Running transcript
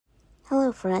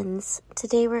Hello friends,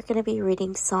 today we're going to be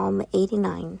reading Psalm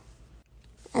 89.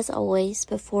 As always,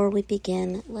 before we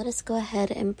begin, let us go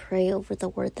ahead and pray over the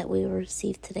word that we will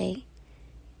receive today.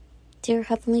 Dear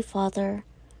Heavenly Father,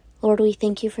 Lord, we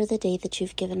thank you for the day that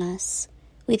you've given us.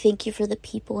 We thank you for the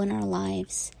people in our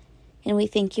lives, and we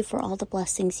thank you for all the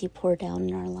blessings you pour down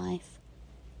in our life.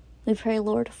 We pray,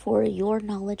 Lord, for your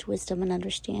knowledge, wisdom, and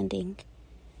understanding,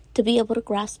 to be able to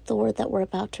grasp the word that we're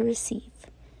about to receive,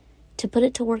 to put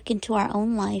it to work into our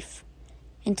own life,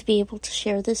 and to be able to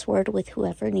share this word with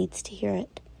whoever needs to hear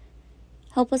it.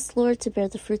 Help us, Lord, to bear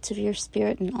the fruits of your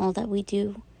Spirit in all that we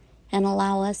do, and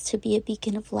allow us to be a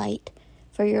beacon of light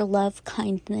for your love,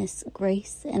 kindness,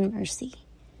 grace, and mercy.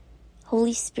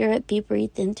 Holy Spirit, be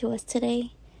breathed into us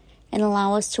today, and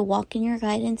allow us to walk in your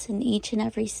guidance in each and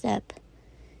every step.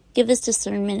 Give us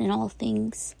discernment in all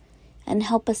things, and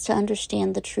help us to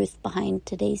understand the truth behind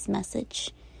today's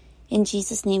message. In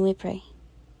Jesus' name we pray.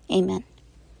 Amen.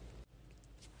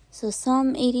 So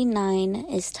Psalm 89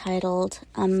 is titled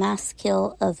A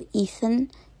Maskil of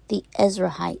Ethan the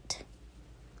Ezrahite.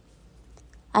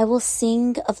 I will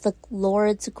sing of the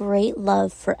Lord's great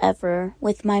love forever.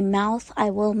 With my mouth I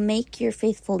will make your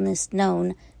faithfulness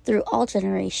known through all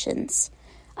generations.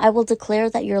 I will declare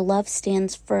that your love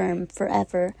stands firm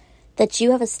forever, that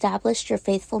you have established your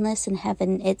faithfulness in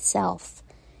heaven itself.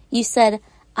 You said,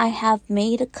 I have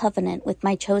made a covenant with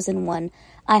my chosen one.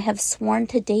 I have sworn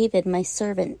to David, my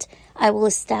servant. I will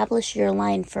establish your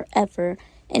line forever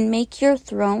and make your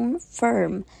throne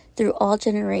firm through all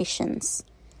generations.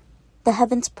 The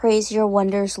heavens praise your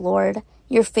wonders, Lord,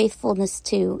 your faithfulness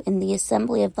too, in the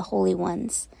assembly of the holy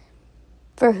ones.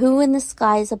 For who in the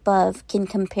skies above can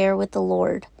compare with the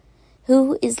Lord?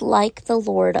 Who is like the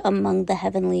Lord among the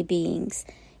heavenly beings?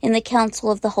 In the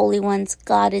council of the holy ones,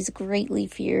 God is greatly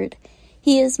feared.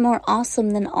 He is more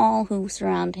awesome than all who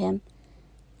surround him.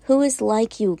 Who is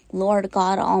like you, Lord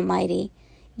God Almighty?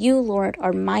 You, Lord,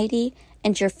 are mighty,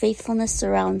 and your faithfulness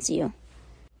surrounds you.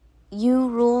 You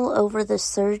rule over the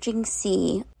surging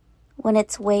sea. When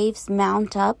its waves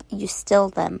mount up, you still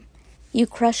them. You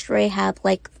crushed Rahab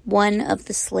like one of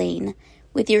the slain.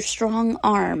 With your strong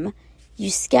arm, you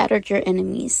scattered your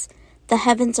enemies. The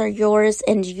heavens are yours,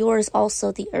 and yours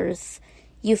also the earth.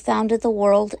 You founded the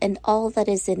world and all that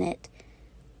is in it.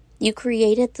 You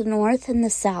created the north and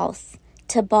the south.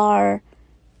 Tabar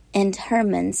and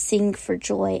Hermon sing for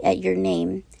joy at your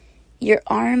name. Your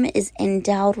arm is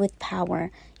endowed with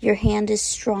power. Your hand is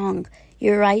strong.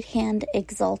 Your right hand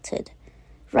exalted.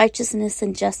 Righteousness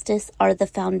and justice are the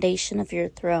foundation of your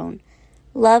throne.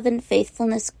 Love and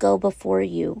faithfulness go before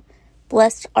you.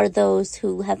 Blessed are those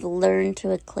who have learned to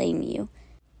acclaim you,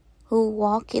 who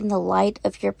walk in the light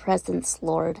of your presence,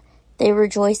 Lord. They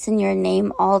rejoice in your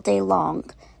name all day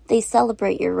long. They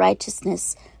celebrate your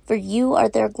righteousness, for you are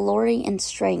their glory and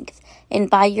strength, and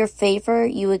by your favor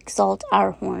you exalt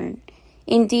our horn.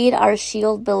 Indeed, our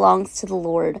shield belongs to the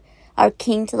Lord, our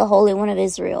King, to the Holy One of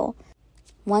Israel.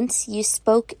 Once you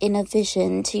spoke in a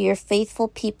vision to your faithful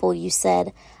people. You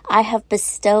said, I have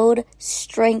bestowed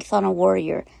strength on a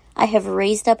warrior. I have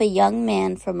raised up a young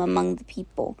man from among the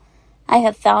people. I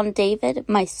have found David,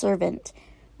 my servant.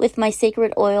 With my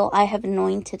sacred oil I have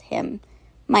anointed him.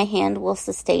 My hand will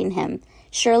sustain him.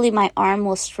 Surely my arm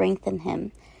will strengthen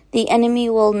him. The enemy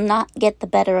will not get the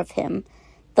better of him.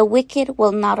 The wicked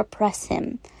will not oppress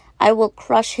him. I will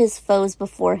crush his foes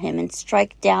before him and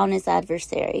strike down his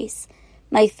adversaries.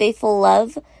 My faithful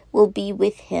love will be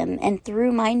with him, and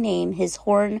through my name his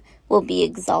horn will be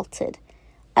exalted.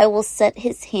 I will set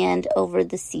his hand over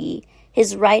the sea,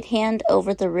 his right hand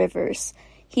over the rivers.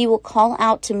 He will call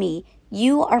out to me,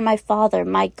 You are my Father,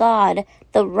 my God,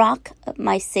 the rock of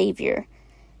my Savior.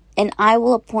 And I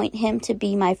will appoint him to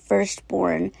be my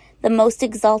firstborn, the most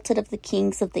exalted of the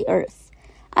kings of the earth.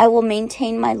 I will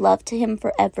maintain my love to him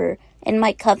forever, and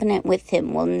my covenant with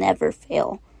him will never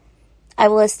fail. I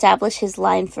will establish his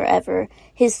line forever,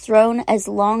 his throne as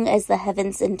long as the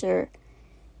heavens endure.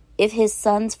 If his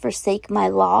sons forsake my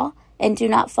law and do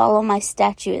not follow my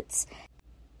statutes,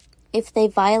 if they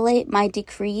violate my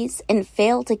decrees and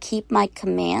fail to keep my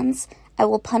commands, I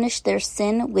will punish their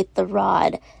sin with the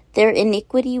rod, their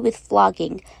iniquity with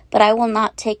flogging, but I will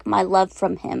not take my love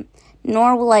from him,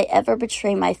 nor will I ever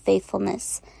betray my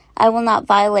faithfulness. I will not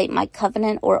violate my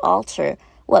covenant or alter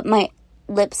what my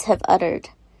lips have uttered.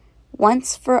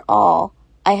 Once for all,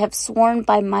 I have sworn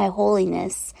by my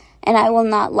holiness, and I will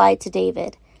not lie to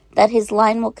David, that his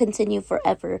line will continue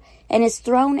forever, and his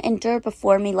throne endure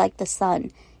before me like the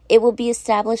sun. It will be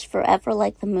established forever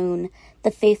like the moon,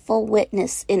 the faithful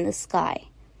witness in the sky.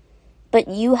 But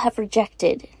you have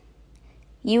rejected,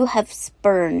 you have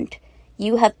spurned,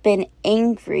 You have been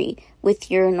angry with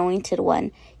your anointed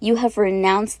one. You have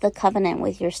renounced the covenant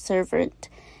with your servant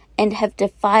and have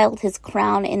defiled his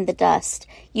crown in the dust.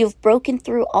 You have broken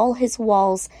through all his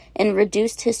walls and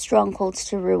reduced his strongholds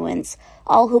to ruins.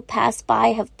 All who pass by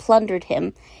have plundered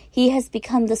him. He has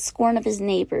become the scorn of his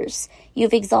neighbors. You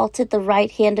have exalted the right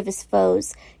hand of his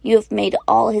foes. You have made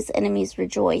all his enemies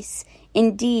rejoice.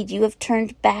 Indeed, you have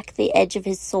turned back the edge of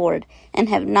his sword and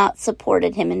have not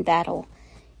supported him in battle.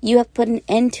 You have put an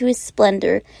end to his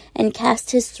splendor and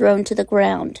cast his throne to the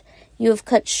ground. You have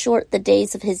cut short the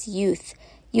days of his youth.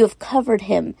 You have covered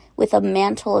him with a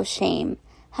mantle of shame.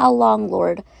 How long,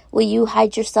 Lord, will you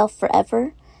hide yourself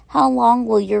forever? How long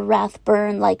will your wrath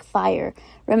burn like fire?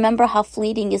 Remember how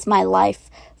fleeting is my life.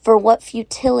 For what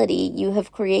futility you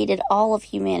have created all of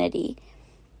humanity.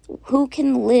 Who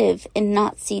can live and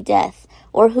not see death?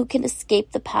 Or who can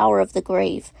escape the power of the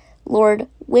grave? Lord,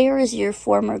 where is your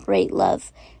former great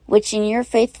love, which in your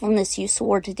faithfulness you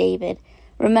swore to David?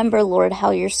 Remember, Lord,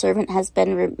 how your servant has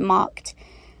been mocked.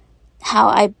 How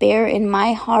I bear in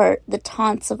my heart the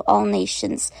taunts of all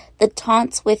nations, the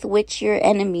taunts with which your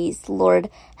enemies, Lord,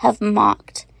 have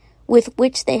mocked, with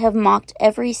which they have mocked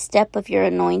every step of your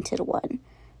anointed one.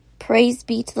 Praise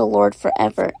be to the Lord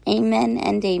forever. Amen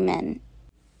and amen.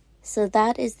 So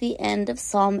that is the end of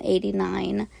Psalm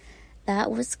 89.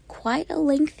 That was quite a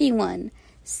lengthy one.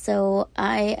 So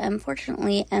I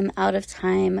unfortunately am out of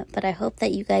time, but I hope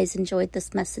that you guys enjoyed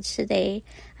this message today.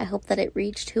 I hope that it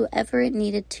reached whoever it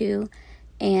needed to.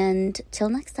 And till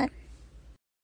next time.